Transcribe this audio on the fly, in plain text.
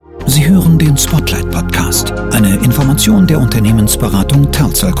Sie hören den Spotlight-Podcast, eine Information der Unternehmensberatung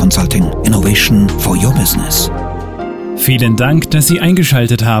Telcel Consulting. Innovation for your business. Vielen Dank, dass Sie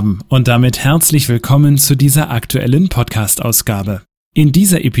eingeschaltet haben und damit herzlich willkommen zu dieser aktuellen Podcast-Ausgabe. In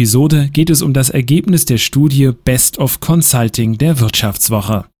dieser Episode geht es um das Ergebnis der Studie Best of Consulting der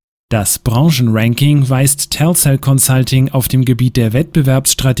WirtschaftsWoche. Das Branchenranking weist Telcel Consulting auf dem Gebiet der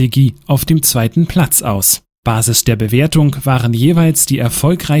Wettbewerbsstrategie auf dem 2. Platz aus. Basis der Bewertung waren jeweils die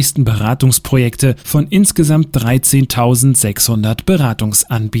erfolgreichsten Beratungsprojekte von insgesamt 13.600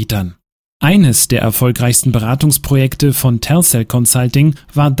 Beratungsanbietern. Eines der erfolgreichsten Beratungsprojekte von Telcel Consulting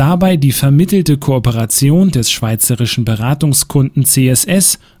war dabei die vermittelte Kooperation des schweizerischen Beratungskunden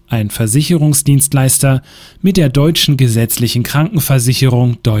CSS, ein Versicherungsdienstleister, mit der deutschen gesetzlichen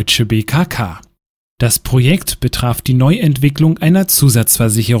Krankenversicherung Deutsche BKK. Das Projekt betraf die Neuentwicklung einer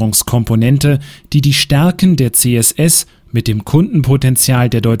Zusatzversicherungskomponente, die die Stärken der CSS mit dem Kundenpotenzial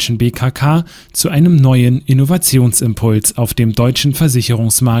der deutschen BKK zu einem neuen Innovationsimpuls auf dem deutschen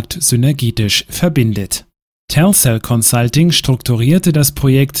Versicherungsmarkt synergetisch verbindet. Telcel Consulting strukturierte das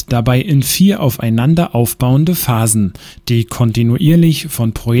Projekt dabei in 4 aufeinander aufbauende Phasen, die kontinuierlich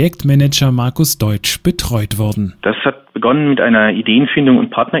von Projektmanager Markus Deutsch betreut wurden. Das hat begonnen mit einer Ideenfindung und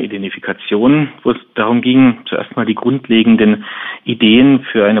Partneridentifikation, wo es darum ging, zuerst mal die grundlegenden Ideen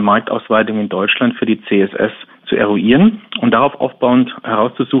für eine Marktausweitung in Deutschland für die CSS zu eruieren und darauf aufbauend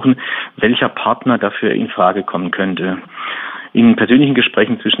herauszusuchen, welcher Partner dafür in Frage kommen könnte. In persönlichen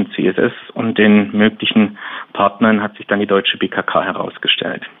Gesprächen zwischen CSS und den möglichen Partnern hat sich dann die deutsche BKK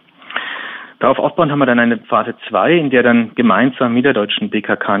herausgestellt. Darauf aufbauend haben wir dann eine Phase 2, in der dann gemeinsam mit der deutschen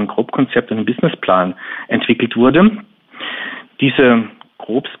BKK ein Grobkonzept und ein Businessplan entwickelt wurde. Diese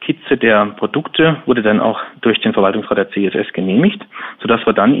Grobskizze der Produkte wurde dann auch durch den Verwaltungsrat der CSS genehmigt, sodass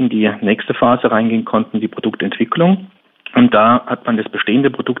wir dann in die nächste Phase reingehen konnten, die Produktentwicklung. Und da hat man das bestehende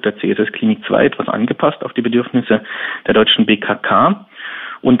Produkt der CSS Klinik 2 etwas angepasst auf die Bedürfnisse der deutschen BKK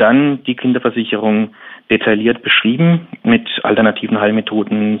und dann die Kinderversicherung detailliert beschrieben mit alternativen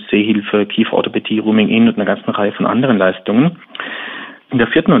Heilmethoden, Sehhilfe, Kieferorthopädie, Rooming-In und einer ganzen Reihe von anderen Leistungen. In der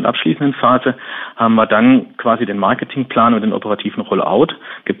 4. und abschließenden Phase haben wir dann quasi den Marketingplan und den operativen Rollout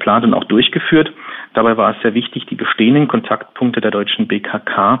geplant und auch durchgeführt. Dabei war es sehr wichtig, die bestehenden Kontaktpunkte der deutschen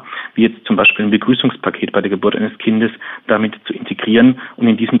BKK, wie jetzt zum Beispiel ein Begrüßungspaket bei der Geburt eines Kindes, damit zu integrieren und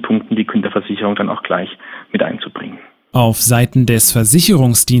in diesen Punkten die Kinderversicherung dann auch gleich mit einzubringen. Auf Seiten des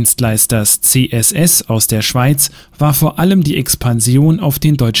Versicherungsdienstleisters CSS aus der Schweiz war vor allem die Expansion auf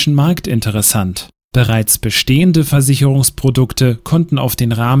den deutschen Markt interessant. Bereits bestehende Versicherungsprodukte konnten auf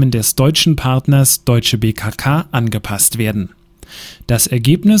den Rahmen des deutschen Partners Deutsche BKK angepasst werden. Das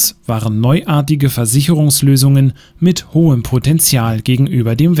Ergebnis waren neuartige Versicherungslösungen mit hohem Potenzial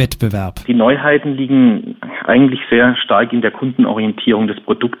gegenüber dem Wettbewerb. Die Neuheiten liegen eigentlich sehr stark in der Kundenorientierung des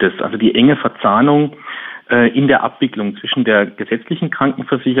Produktes, also die enge Verzahnung in der Abwicklung zwischen der gesetzlichen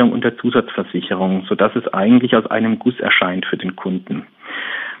Krankenversicherung und der Zusatzversicherung, sodass es eigentlich aus einem Guss erscheint für den Kunden.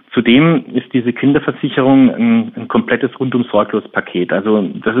 Zudem ist diese Kinderversicherung ein komplettes Rundum-Sorglos-Paket. Also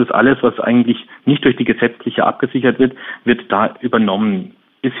das ist alles, was eigentlich nicht durch die gesetzliche abgesichert wird, wird da übernommen.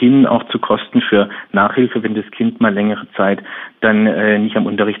 Bis hin auch zu Kosten für Nachhilfe, wenn das Kind mal längere Zeit dann nicht am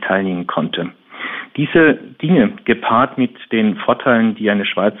Unterricht teilnehmen konnte. Diese Dinge, gepaart mit den Vorteilen, die eine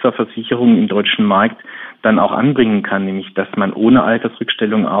Schweizer Versicherung im deutschen Markt dann auch anbringen kann, nämlich dass man ohne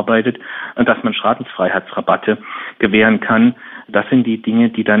Altersrückstellung arbeitet und dass man Schadensfreiheitsrabatte gewähren kann, das sind die Dinge,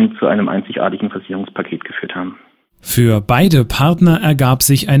 die dann zu einem einzigartigen Versicherungspaket geführt haben. Für beide Partner ergab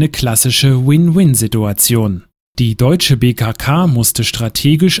sich eine klassische Win-Win-Situation. Die deutsche BKK musste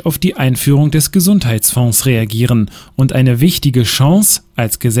strategisch auf die Einführung des Gesundheitsfonds reagieren und eine wichtige Chance,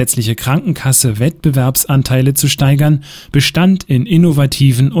 als gesetzliche Krankenkasse Wettbewerbsanteile zu steigern, bestand in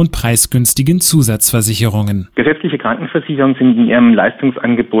innovativen und preisgünstigen Zusatzversicherungen. Gesetzliche Krankenversicherungen sind in ihrem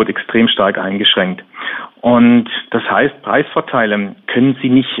Leistungsangebot extrem stark eingeschränkt. Und das heißt, Preisvorteile können Sie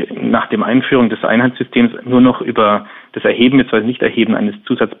nicht nach der Einführung des Einheitssystems nur noch über das Erheben bzw. Nicht-Erheben eines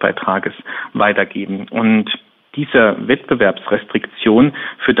Zusatzbeitrages weitergeben. Und diese Wettbewerbsrestriktion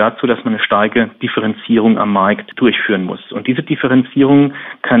führt dazu, dass man eine starke Differenzierung am Markt durchführen muss. Und diese Differenzierung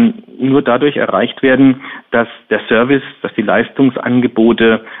kann nur dadurch erreicht werden, dass der Service, dass die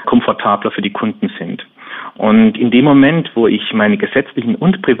Leistungsangebote komfortabler für die Kunden sind. Und in dem Moment, wo ich meine gesetzlichen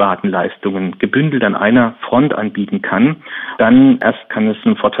und privaten Leistungen gebündelt an einer Front anbieten kann, dann erst kann es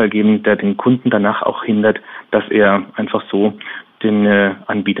einen Vorteil geben, der den Kunden danach auch hindert, dass er einfach so den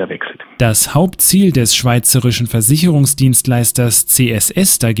Anbieter wechselt. Das Hauptziel des schweizerischen Versicherungsdienstleisters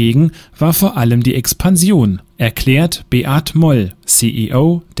CSS dagegen war vor allem die Expansion, erklärt Beat Moll,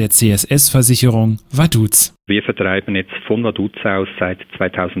 CEO der CSS-Versicherung Vaduz. Wir vertreiben jetzt von Vaduz aus seit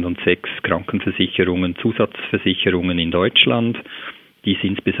 2006 Krankenversicherungen, Zusatzversicherungen in Deutschland. Dies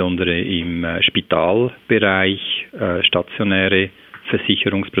insbesondere im Spitalbereich, stationäre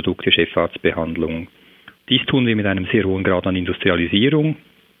Versicherungsprodukte, Chefarztbehandlung. Dies tun wir mit einem sehr hohen Grad an Industrialisierung.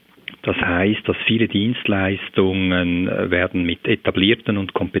 Das heißt, dass viele Dienstleistungen werden mit etablierten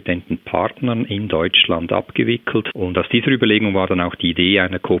und kompetenten Partnern in Deutschland abgewickelt. Und aus dieser Überlegung war dann auch die Idee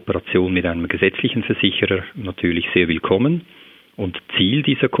einer Kooperation mit einem gesetzlichen Versicherer natürlich sehr willkommen. Und Ziel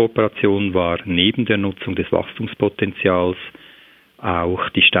dieser Kooperation war neben der Nutzung des Wachstumspotenzials auch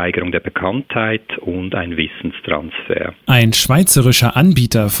die Steigerung der Bekanntheit und ein Wissenstransfer. Ein schweizerischer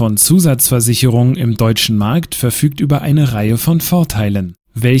Anbieter von Zusatzversicherungen im deutschen Markt verfügt über eine Reihe von Vorteilen.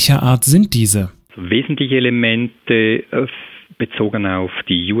 Welcher Art sind diese? Wesentliche Elemente bezogen auf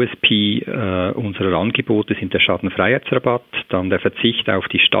die USP unserer Angebote sind der Schadenfreiheitsrabatt, dann der Verzicht auf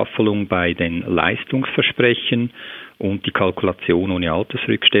die Staffelung bei den Leistungsversprechen und die Kalkulation ohne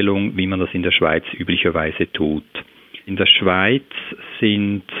Altersrückstellung, wie man das in der Schweiz üblicherweise tut. In der Schweiz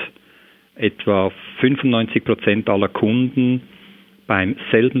sind etwa 95% aller Kunden beim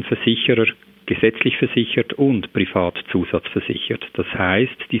selben Versicherer gesetzlich versichert und privat zusatzversichert. Das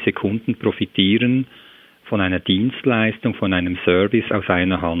heißt, diese Kunden profitieren von einer Dienstleistung, von einem Service aus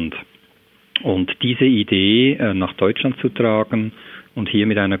einer Hand. Und diese Idee nach Deutschland zu tragen und hier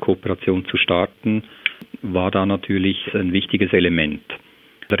mit einer Kooperation zu starten, war da natürlich ein wichtiges Element.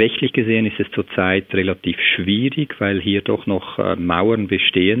 Rechtlich gesehen ist es zurzeit relativ schwierig, weil hier doch noch Mauern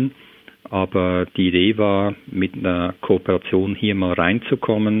bestehen. Aber die Idee war, mit einer Kooperation hier mal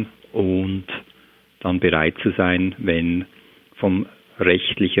reinzukommen und dann bereit zu sein, wenn vom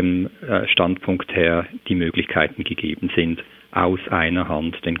rechtlichen Standpunkt her die Möglichkeiten gegeben sind, aus einer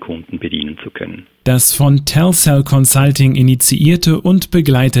Hand den Kunden bedienen zu können. Das von Telcel Consulting initiierte und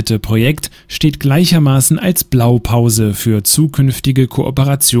begleitete Projekt steht gleichermaßen als Blaupause für zukünftige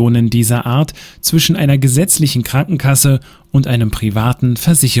Kooperationen dieser Art zwischen einer gesetzlichen Krankenkasse und einem privaten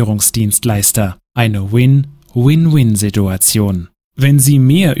Versicherungsdienstleister. Eine Win-Win-Win-Situation. Wenn Sie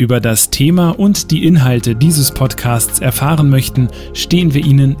mehr über das Thema und die Inhalte dieses Podcasts erfahren möchten, stehen wir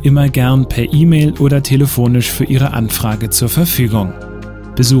Ihnen immer gern per E-Mail oder telefonisch für Ihre Anfrage zur Verfügung.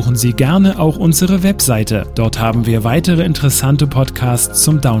 Besuchen Sie gerne auch unsere Webseite. Dort haben wir weitere interessante Podcasts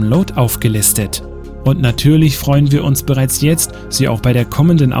zum Download aufgelistet. Und natürlich freuen wir uns bereits jetzt, Sie auch bei der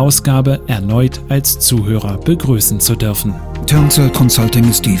kommenden Ausgabe erneut als Zuhörer begrüßen zu dürfen. Telcel Consulting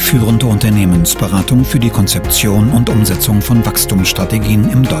ist die führende Unternehmensberatung für die Konzeption und Umsetzung von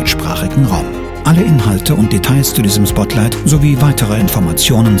Wachstumsstrategien im deutschsprachigen Raum. Alle Inhalte und Details zu diesem Spotlight sowie weitere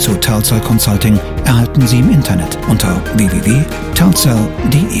Informationen zu Telcel Consulting erhalten Sie im Internet unter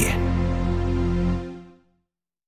www.telcel.de.